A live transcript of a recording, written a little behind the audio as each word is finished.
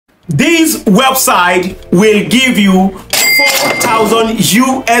This website will give you 4,000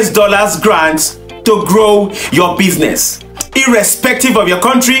 US dollars grants to grow your business, irrespective of your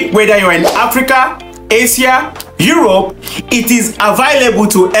country, whether you're in Africa, Asia, Europe. It is available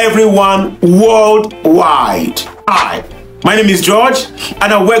to everyone worldwide. Hi, my name is George,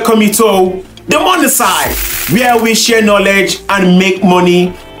 and I welcome you to The Money Side, where we share knowledge and make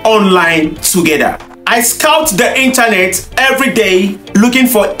money online together. I scout the internet every day looking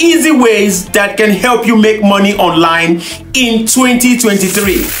for easy ways that can help you make money online in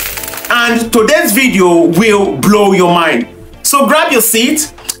 2023. And today's video will blow your mind. So grab your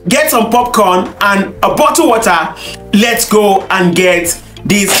seat, get some popcorn and a bottle of water. Let's go and get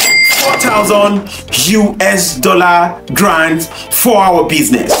this 4,000 US dollar grant for our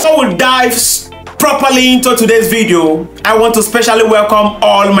business. So we'll dive properly into today's video. I want to specially welcome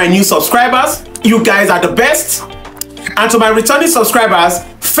all my new subscribers. You guys are the best. And to my returning subscribers,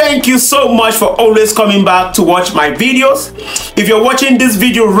 thank you so much for always coming back to watch my videos. If you're watching this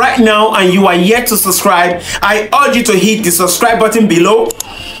video right now and you are yet to subscribe, I urge you to hit the subscribe button below.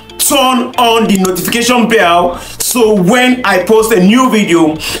 Turn on the notification bell so when I post a new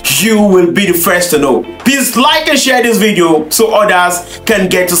video, you will be the first to know. Please like and share this video so others can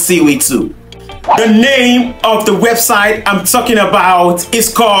get to see it too. The name of the website I'm talking about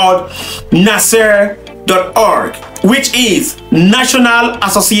is called NASER.org, which is National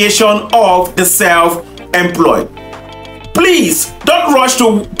Association of the Self-Employed. Please don't rush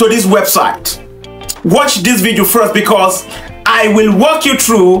to this website. Watch this video first because I will walk you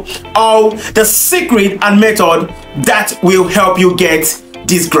through all the secret and method that will help you get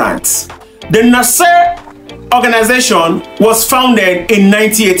these grants. The NASER organization was founded in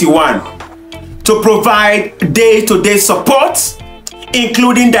 1981 to provide day-to-day support,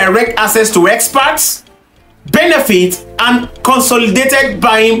 including direct access to experts, benefits, and consolidated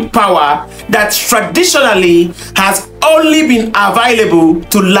buying power that traditionally has only been available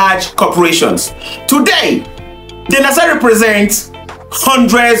to large corporations. Today, the NASER represents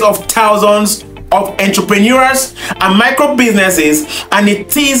hundreds of thousands of entrepreneurs and micro businesses, and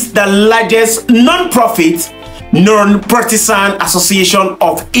it is the largest non-profit, non-partisan association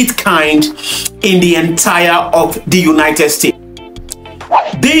of its kind in the entire of the United States.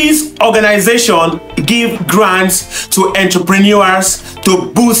 These organizations give grants to entrepreneurs to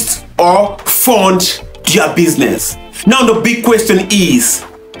boost or fund their business. Now the big question is,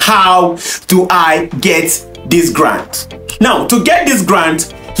 how do I get this grant? Now, to get this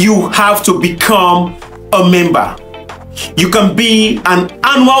grant, you have to become a member. You can be an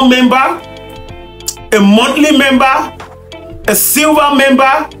annual member, a monthly member, a silver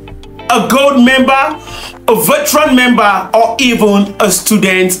member, a gold member, a veteran member, or even a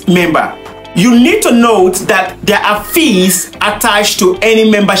student member. You need to note that there are fees attached to any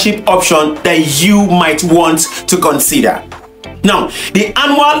membership option that you might want to consider. Now, the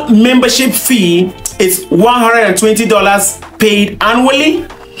annual membership fee is $120 paid annually.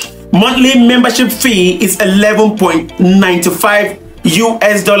 Monthly membership fee is $11.95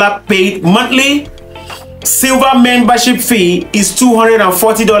 US dollar paid monthly. Silver membership fee is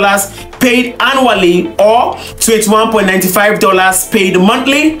 $240 paid annually or $21.95 paid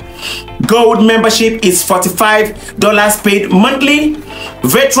monthly. Gold membership is $45 paid monthly.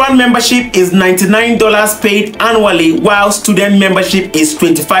 Veteran membership is $99 paid annually, while student membership is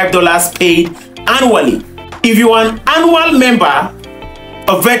 $25 paid annually. If you are an annual member,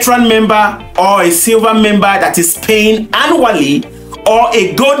 a veteran member, or a silver member that is paying annually, or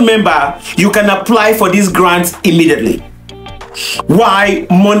a gold member, you can apply for this grant immediately. While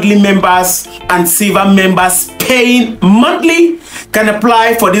monthly members and silver members paying monthly can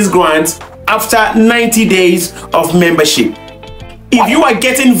apply for this grant after 90 days of membership. If you are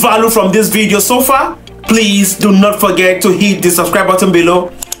getting value from this video so far, please do not forget to hit the subscribe button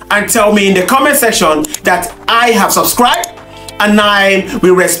below and tell me in the comment section that I have subscribed, and I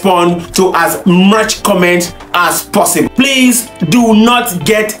will respond to as much comment as possible. Please do not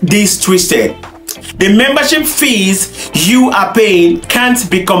get this twisted. The membership fees you are paying can't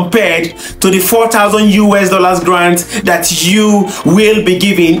be compared to the 4,000 US dollars grant that you will be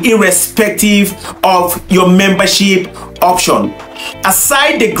given irrespective of your membership option.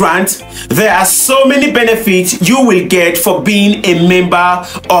 Aside the grant, there are so many benefits you will get for being a member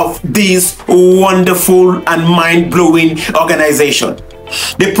of this wonderful and mind-blowing organization.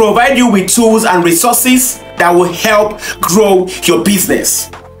 They provide you with tools and resources that will help grow your business.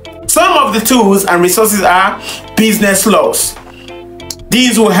 Some of the tools and resources are business laws.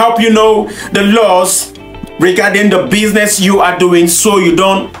 These will help you know the laws regarding the business you are doing so you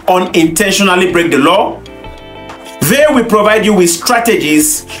don't unintentionally break the law. They will provide you with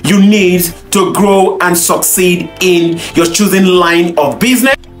strategies you need to grow and succeed in your chosen line of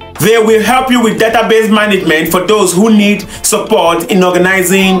business. They will help you with database management for those who need support in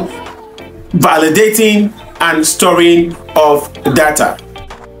organizing, validating, and storing of data.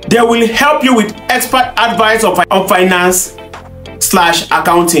 They will help you with expert advice on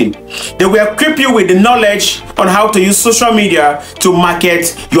finance/accounting. They will equip you with the knowledge on how to use social media to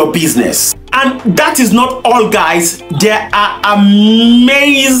market your business. And that is not all, guys. There are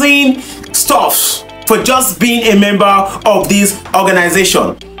amazing stuff for just being a member of this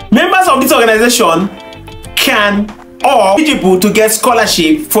organization. Members of this organization can or eligible to get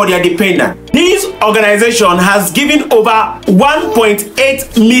scholarship for their dependent. This organization has given over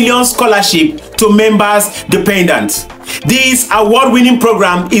 1.8 million scholarship to members dependents. This award-winning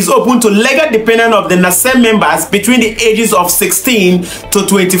program is open to legal dependent of the NASER members between the ages of 16 to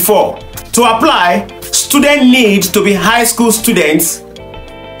 24. To apply, students need to be high school students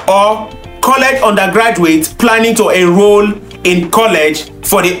or college undergraduates planning to enroll in college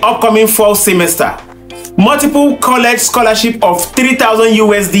for the upcoming fall semester. Multiple college scholarship of 3,000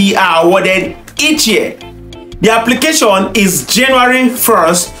 USD are awarded each year. The application is January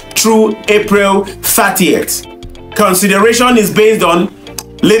 1st through April 30th. Consideration is based on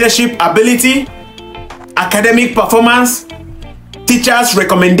leadership ability, academic performance, teachers'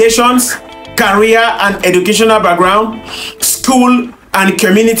 recommendations, career and educational background, school and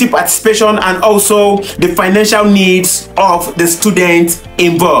community participation, and also the financial needs of the students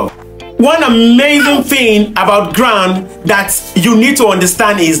involved. One amazing thing about grant that you need to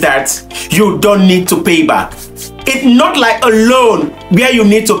understand is that you don't need to pay back. It's not like a loan where you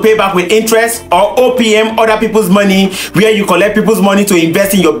need to pay back with interest, or OPM, other people's money, where you collect people's money to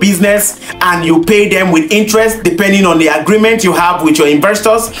invest in your business and you pay them with interest depending on the agreement you have with your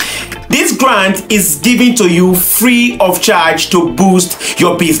investors. This grant is given to you free of charge to boost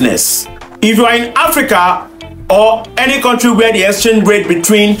your business. If you are in Africa or any country where the exchange rate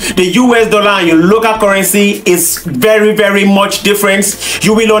between the US dollar and your local currency is very, very much different,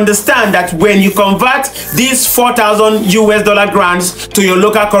 you will understand that when you convert these 4,000 US dollar grants to your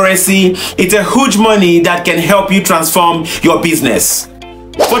local currency, it's a huge money that can help you transform your business.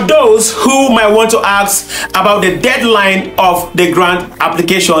 For those who might want to ask about the deadline of the grant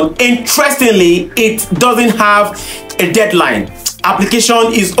application, interestingly, it doesn't have a deadline.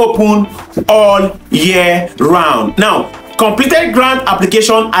 Application is open all year round. Now, completed grant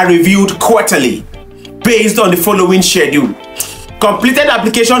applications are reviewed quarterly based on the following schedule. Completed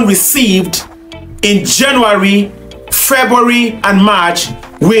application received in January, February, and March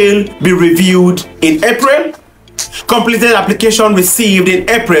will be reviewed in April. Completed application received in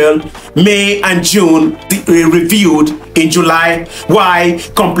April, May, and June reviewed in July, while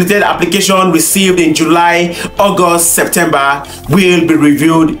completed application received in July, August, September will be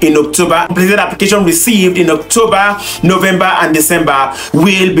reviewed in October. Completed application received in October, November, and December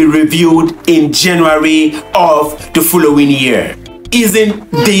will be reviewed in January of the following year.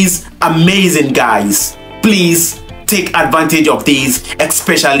 Isn't this amazing, guys? Please take advantage of these,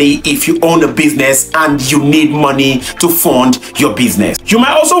 especially if you own a business and you need money to fund your business. You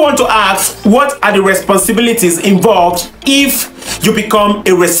might also want to ask, what are the responsibilities involved if you become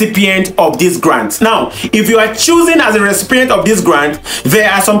a recipient of this grant? Now, if you are choosing as a recipient of this grant,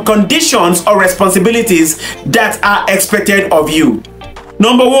 there are some conditions or responsibilities that are expected of you.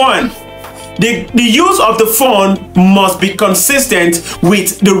 Number one, the use of the fund must be consistent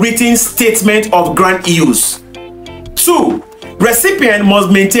with the written statement of grant use. 2, recipient must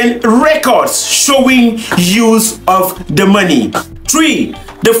maintain records showing use of the money. 3,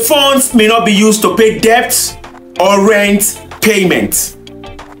 the funds may not be used to pay debts or rent payments.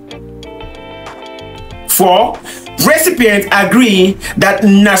 4, recipients agree that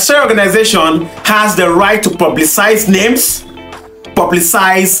NASER organization has the right to publicize names,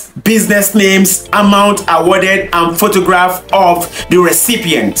 publicize business names, amount awarded, and photograph of the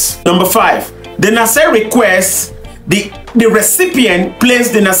recipient. Number 5, the NASER requests the recipient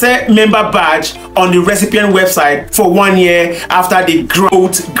place the NASER member badge on the recipient website for 1 year after the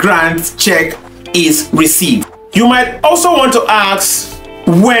grant check is received. You might also want to ask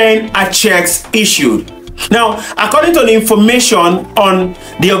when a check's issued. Now, according to the information on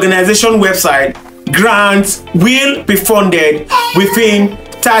the organization website, grants will be funded within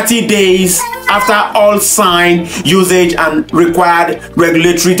 30 days after all signed, usage, and required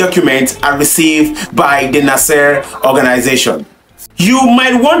regulatory documents are received by the NASER organization. You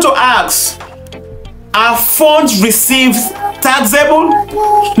might want to ask, are funds received taxable?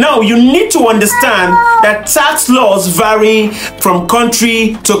 Now, you need to understand that tax laws vary from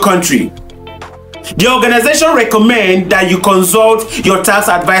country to country. The organization recommends that you consult your tax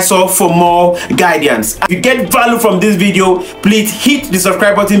advisor for more guidance. If you get value from this video, please hit the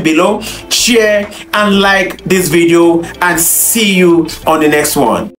subscribe button below, share and like this video, and see you on the next one.